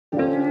The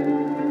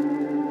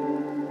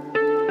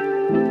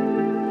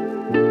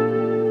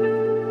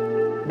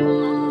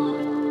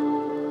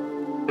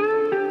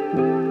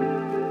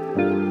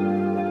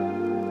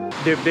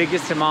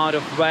biggest amount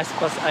of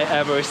Vespas I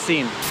ever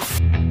seen.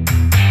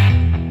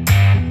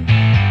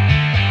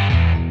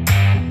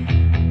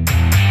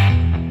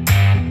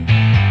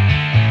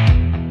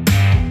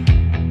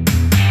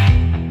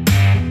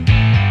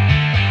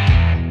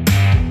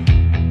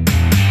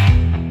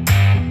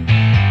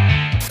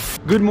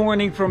 Good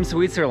morning from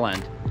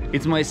Switzerland.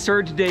 It's my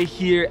third day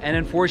here, and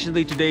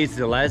unfortunately today is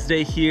the last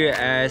day here,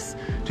 as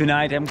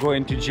tonight I'm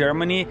going to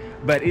Germany.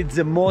 But it's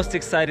the most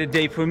excited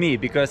day for me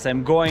because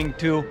I'm going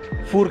to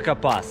Furka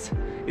Pass.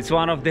 It's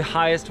one of the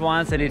highest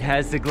ones and it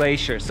has the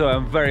glacier, so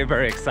I'm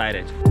very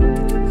excited.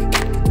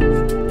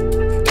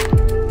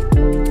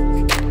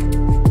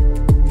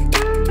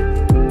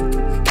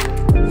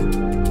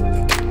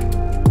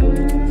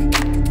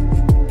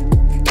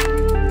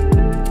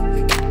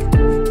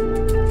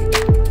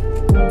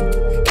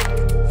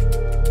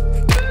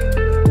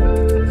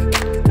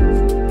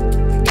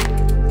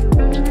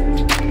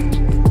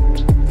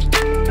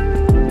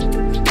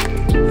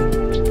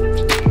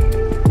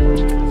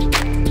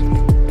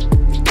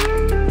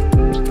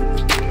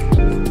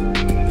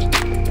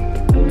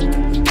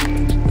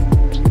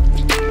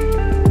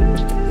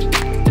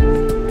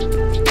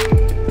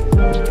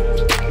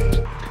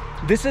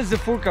 This is the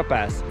Furka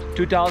Pass,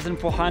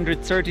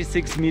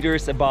 2,436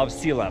 meters above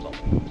sea level.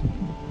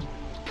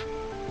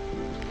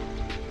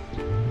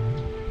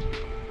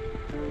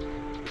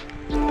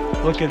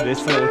 Look at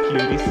this little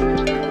cuties.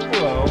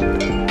 Hello.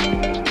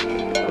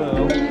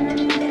 Hello.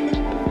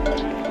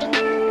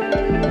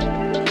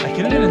 I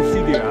can't even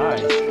see their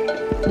eyes.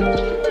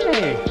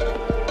 Hey.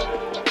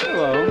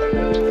 Hello.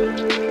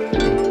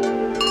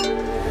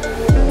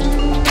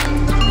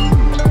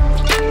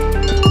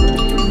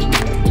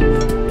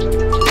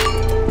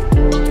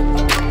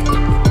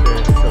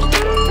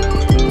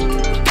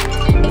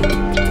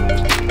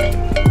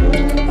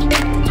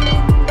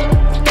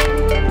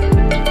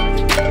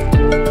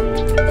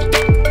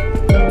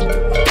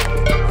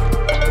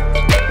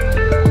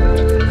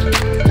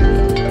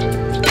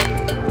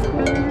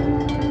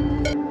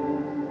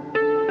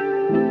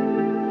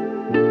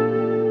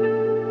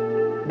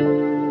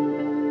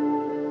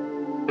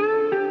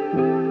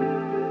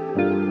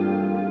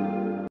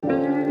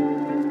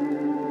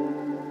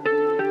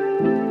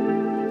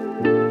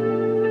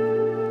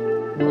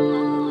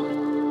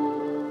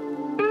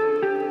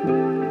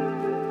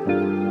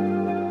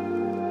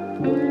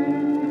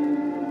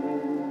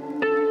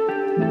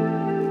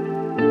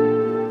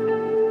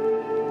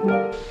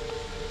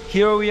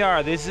 Here we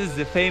are. This is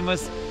the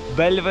famous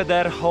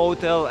Belvedere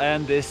Hotel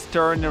and this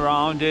turn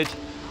around it.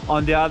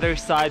 On the other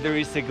side there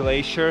is a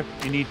glacier.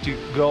 You need to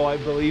go, I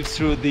believe,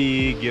 through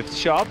the gift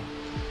shop.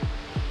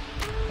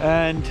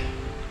 And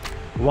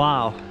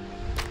wow,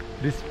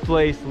 this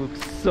place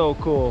looks so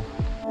cool.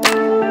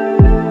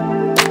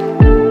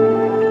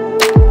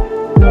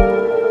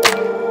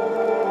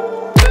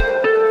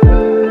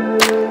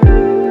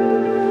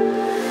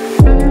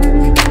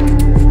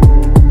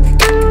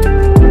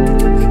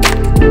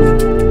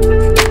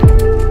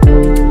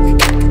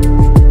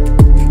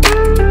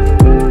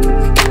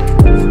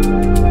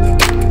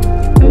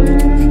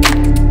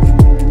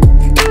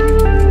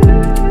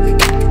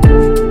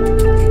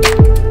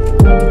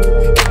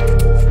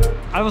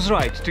 I was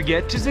right. To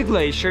get to the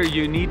glacier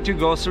you need to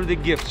go through the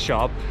gift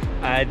shop.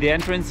 The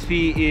entrance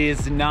fee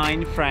is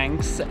 9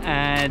 francs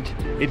and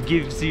it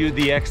gives you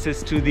the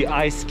access to the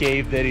ice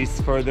cave that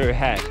is further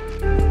ahead.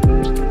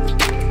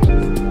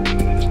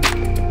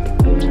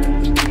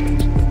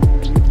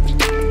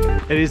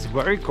 It is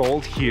very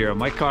cold here.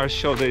 My car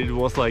showed that it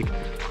was like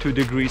 2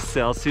 degrees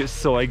Celsius,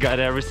 so I got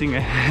everything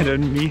I had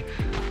on me,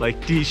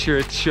 like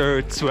t-shirt,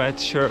 shirt,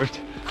 sweatshirt.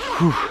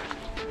 Whew.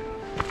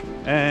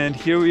 And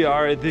here we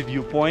are at the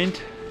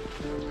viewpoint.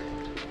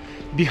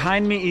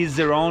 Behind me is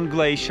the Rhone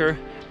Glacier,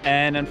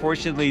 and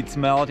unfortunately it's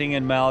melting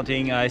and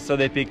melting. I saw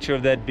the picture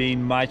of that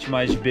being much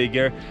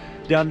bigger.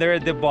 Down there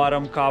at the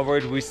bottom,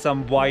 covered with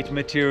some white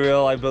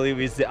material, I believe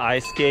is the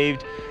ice cave,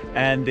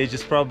 and they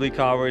just probably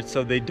covered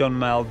so they don't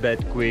melt that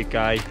quick.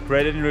 I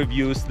read in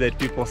reviews that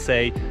people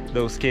say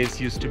those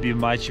caves used to be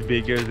much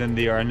bigger than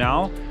they are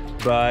now,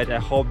 but I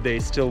hope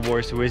they're still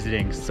worth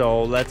visiting,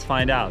 so let's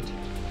find out.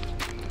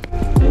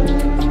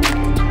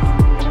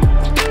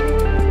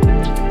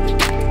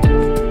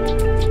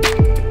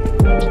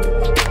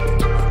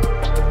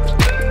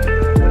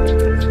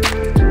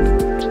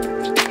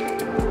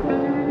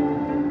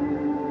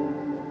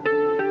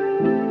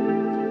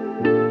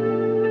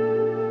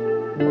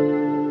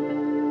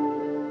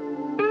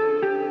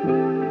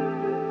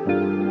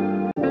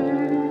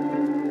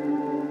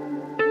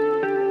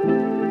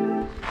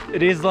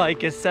 It is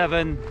like a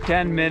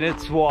 7-10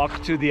 minutes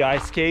walk to the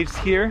ice caves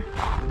here.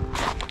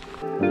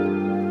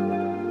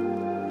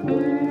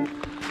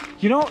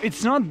 You know,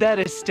 it's not that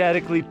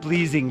aesthetically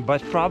pleasing,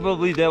 but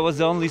probably that was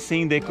the only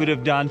thing they could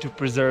have done to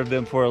preserve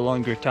them for a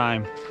longer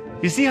time.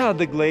 You see how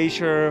the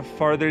glacier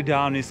farther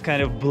down is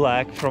kind of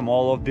black from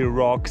all of the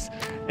rocks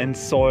and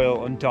soil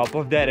on top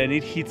of that, and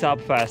it heats up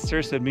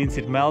faster, so it means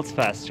it melts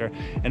faster.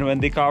 And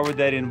when they cover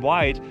that in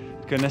white,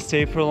 it's gonna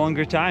stay for a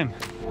longer time.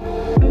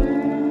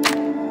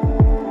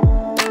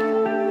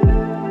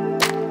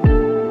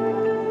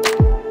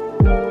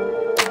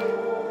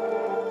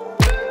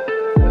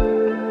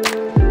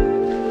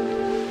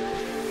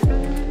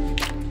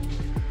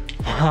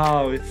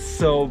 Wow, it's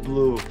so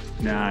blue.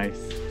 Nice.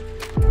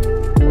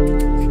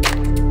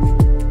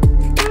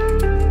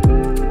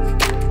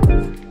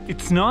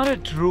 It's not a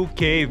true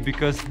cave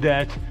because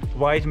that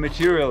white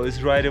material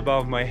is right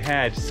above my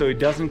head, so it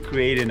doesn't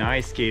create an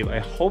ice cave. I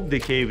hope the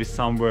cave is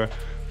somewhere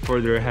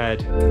further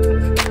ahead.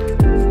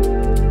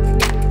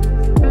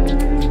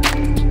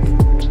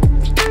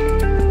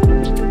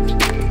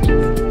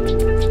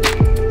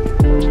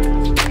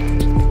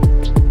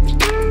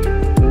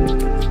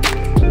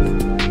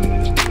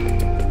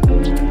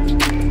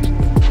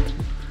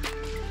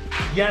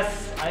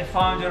 Yes, I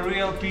found a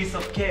real piece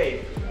of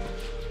cave.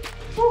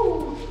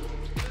 Woo!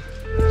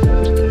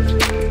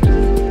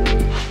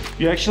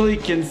 You actually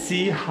can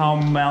see how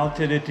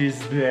melted it is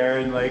there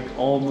and like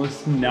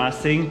almost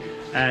nothing,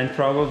 and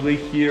probably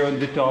here on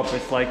the top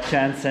it's like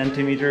 10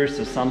 centimeters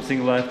or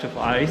something left of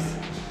ice.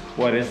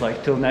 What is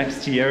like till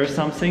next year or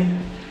something.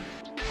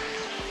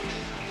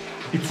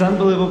 It's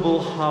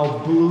unbelievable how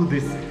blue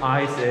this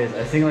ice is.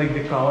 I think like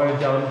the color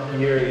down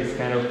here is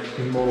kind of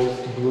the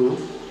most blue.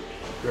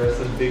 There are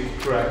some big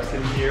cracks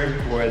in here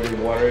where the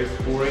water is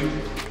pouring.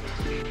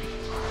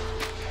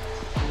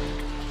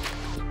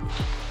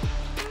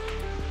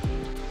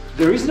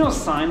 There is no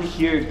sign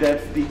here if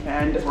that's the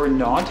end or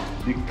not,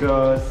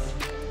 because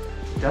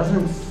it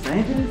doesn't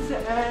say that it's the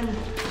end.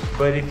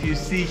 But if you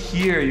see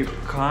here, you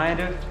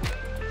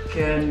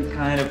can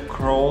kind of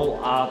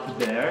crawl up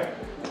there,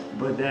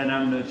 but then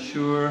I'm not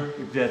sure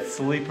if that's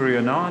slippery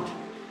or not.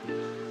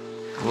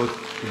 Look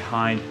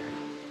behind.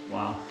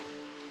 Wow.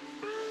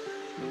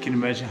 You can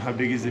imagine how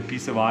big is a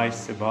piece of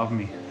ice above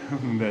me.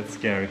 That's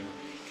scary.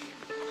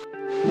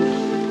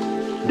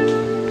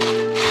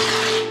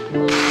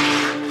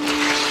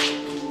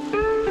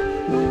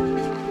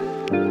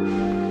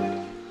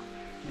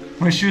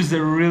 My shoes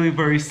are really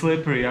very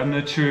slippery. I'm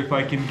not sure if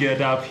I can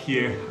get up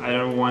here. I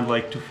don't want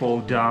like to fall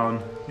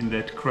down in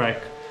that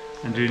crack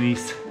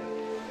underneath.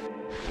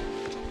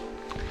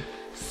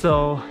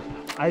 So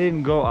I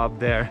didn't go up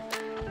there,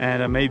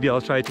 and maybe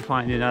I'll try to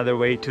find another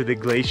way to the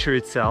glacier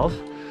itself.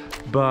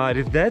 But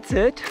if that's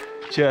it,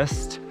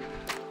 just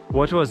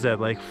what was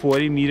that, like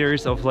 40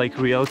 meters of like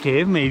real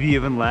cave, maybe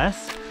even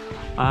less.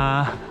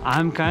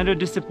 I'm kind of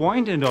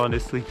disappointed,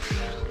 honestly.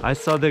 I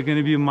thought there's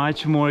gonna be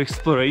much more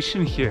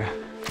exploration here.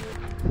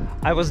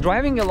 I was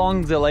driving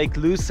along the Lake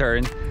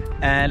Lucerne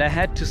and I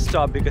had to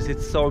stop because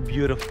it's so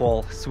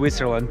beautiful.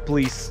 Switzerland,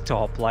 please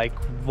stop. Like,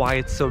 why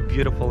it's so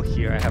beautiful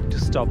here? I have to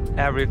stop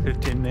every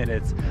 15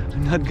 minutes.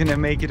 I'm not gonna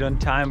make it on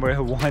time where I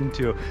want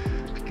to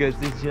because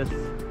it's just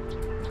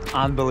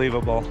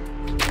unbelievable.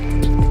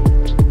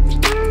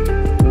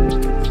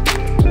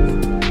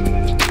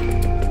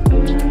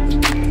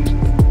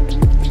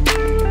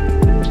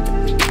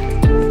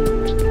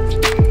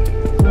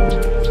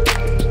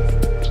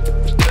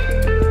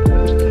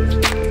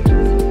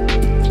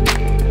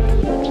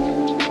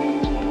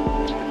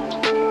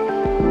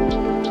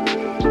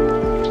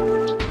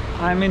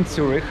 I'm in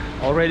Zurich,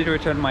 all ready to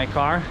return my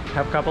car.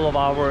 Have a couple of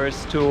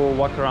hours to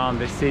walk around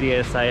the city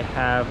as I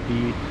have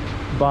the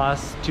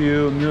bus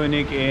to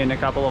Munich in a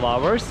couple of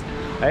hours.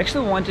 I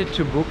actually wanted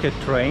to book a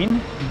train,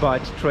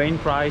 but train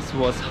price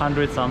was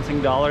 $100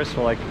 something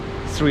for like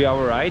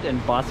 3-hour ride,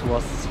 and bus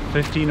was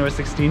 $15 or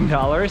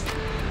 $16.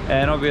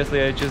 And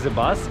obviously I choose a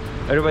bus.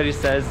 Everybody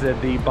says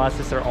that the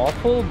buses are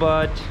awful,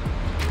 but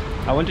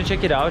I want to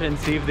check it out and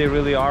see if they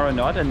really are or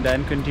not, and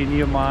then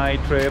continue my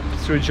trip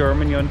through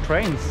Germany on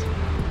trains.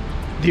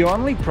 The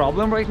only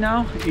problem right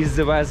now is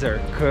the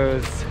weather,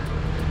 because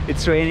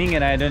it's raining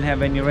and I don't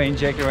have any rain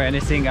jacket or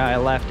anything. I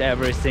left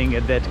everything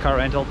at that car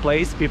rental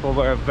place. People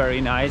were very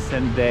nice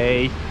and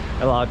they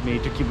allowed me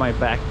to keep my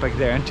backpack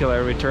there until I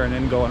return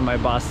and go on my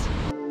bus.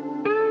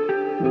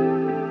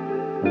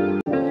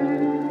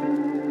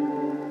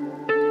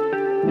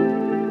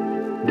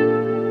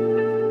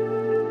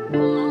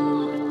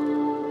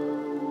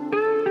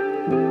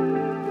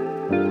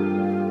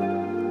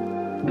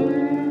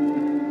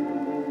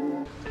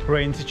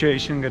 Rain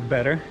situation got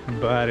better,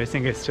 but I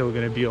think it's still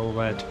gonna be all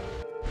wet.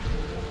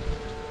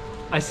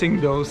 I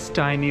think those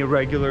tiny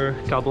regular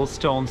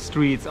cobblestone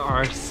streets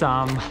are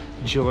some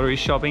jewelry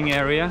shopping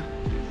area.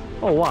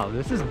 Oh wow,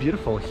 this is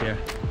beautiful here.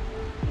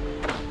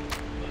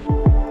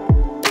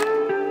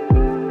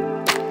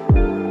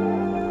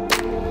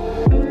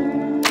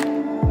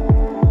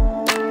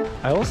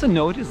 I also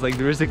noticed like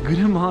there is a good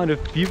amount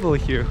of people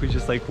here who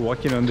just like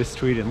walking on the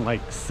street and like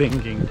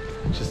singing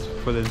just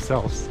for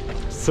themselves.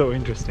 So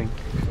interesting.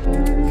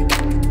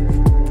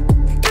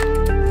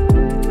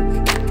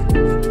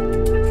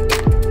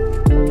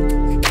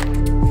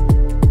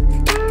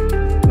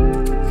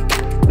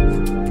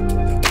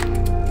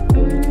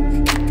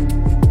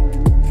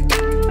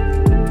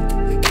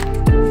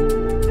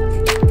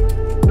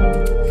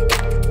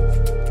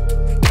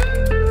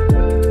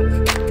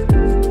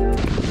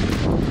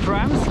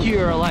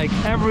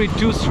 like every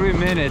 2-3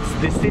 minutes.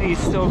 The city is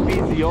so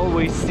busy, you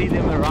always see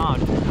them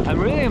around. I'm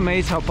really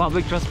amazed how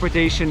public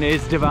transportation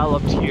is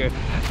developed here,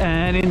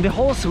 and in the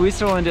whole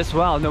Switzerland as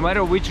well. No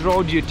matter which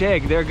road you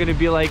take, there's gonna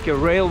be like a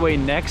railway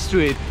next to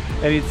it,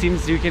 and it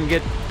seems you can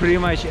get pretty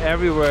much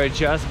everywhere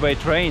just by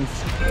trains.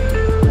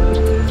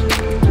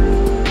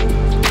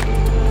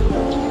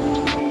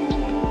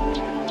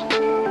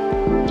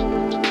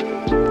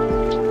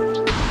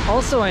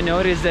 Also, I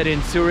noticed that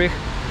in Zurich,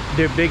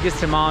 the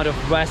biggest amount of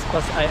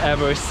Vespas I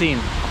ever seen.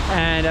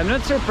 And I'm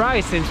not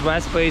surprised, since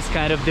Vespa is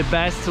kind of the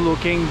best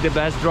looking, the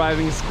best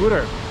driving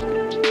scooter.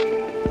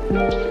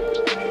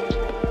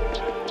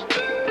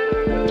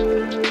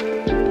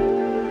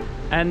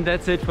 And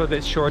that's it for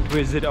this short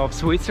visit of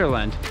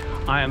Switzerland.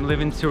 I am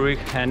living in Zurich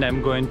and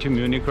I'm going to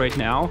Munich right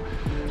now.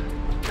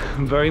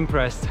 I'm very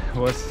impressed. It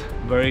was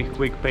very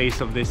quick pace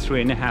of these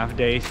 3.5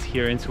 days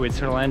here in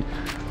Switzerland.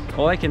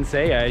 All I can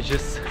say, I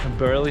just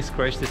barely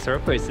scratched the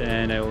surface,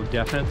 and I will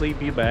definitely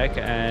be back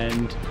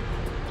and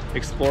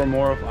explore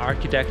more of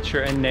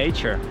architecture and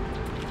nature.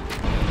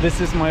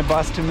 This is my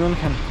bus to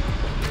München.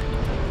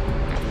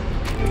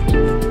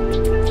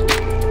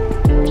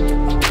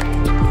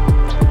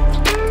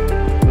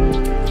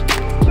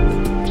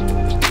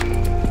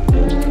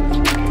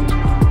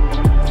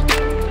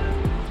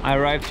 I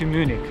arrived to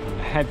Munich. I'm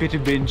happy to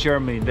be in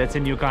Germany. That's a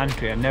new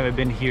country. I've never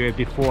been here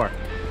before.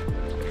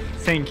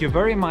 Thank you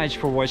very much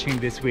for watching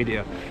this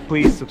video.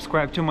 Please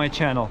subscribe to my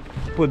channel,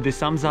 put the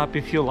thumbs up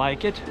if you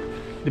like it,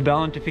 the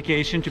bell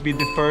notification to be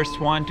the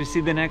first one to see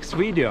the next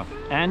video,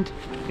 and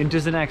into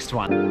the next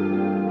one.